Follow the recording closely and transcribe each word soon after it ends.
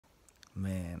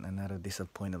Man, another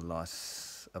disappointing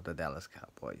loss of the Dallas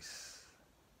Cowboys.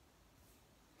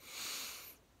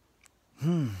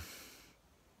 And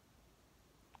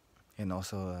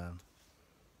also,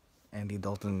 Andy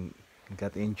Dalton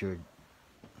got injured,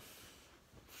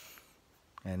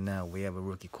 and now we have a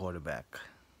rookie quarterback.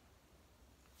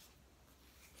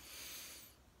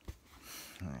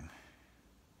 Man,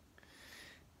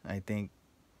 I think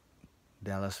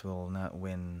Dallas will not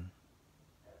win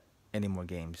any more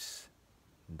games.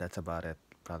 That's about it.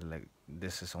 Probably like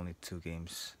this is only 2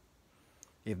 games.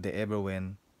 If they ever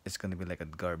win, it's gonna be like a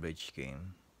garbage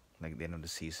game, like the end of the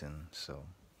season. So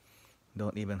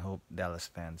don't even hope Dallas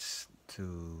fans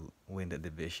to win the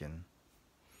division.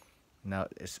 Now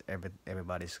it's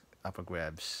everybody's up for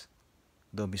grabs.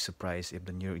 Don't be surprised if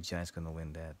the New York Giants gonna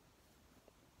win that.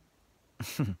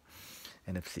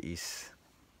 NFC East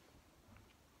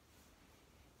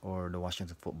or the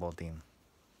Washington football team.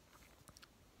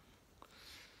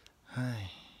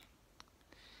 Hi.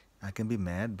 I can be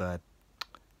mad, but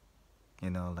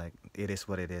like it is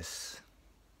what it is.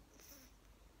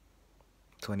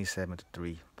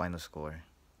 27-3 final score.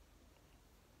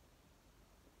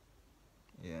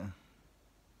 Yeah.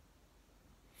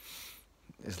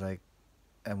 It's like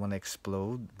I want to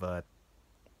explode, but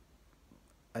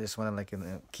I just want to like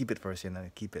keep it first,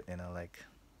 keep it, like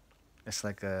it's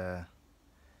like I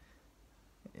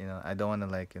don't want to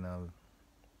like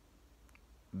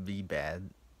be bad,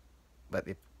 but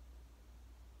if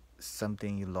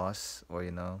something you lost or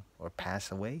or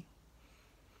pass away,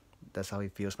 that's how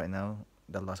it feels right now.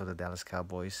 The loss of the Dallas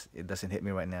Cowboys, it doesn't hit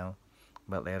me right now,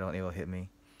 but later on it will hit me.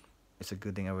 It's a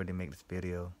good thing I already make this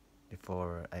video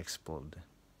before I explode.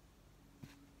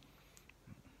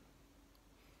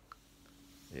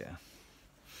 Yeah.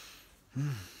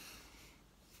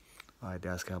 Alright,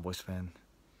 Dallas Cowboys fan,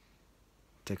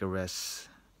 take a rest,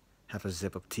 have a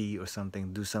sip of tea or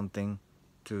something, do something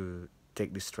to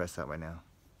take this stress out right now.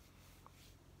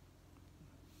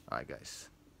 Alright, guys.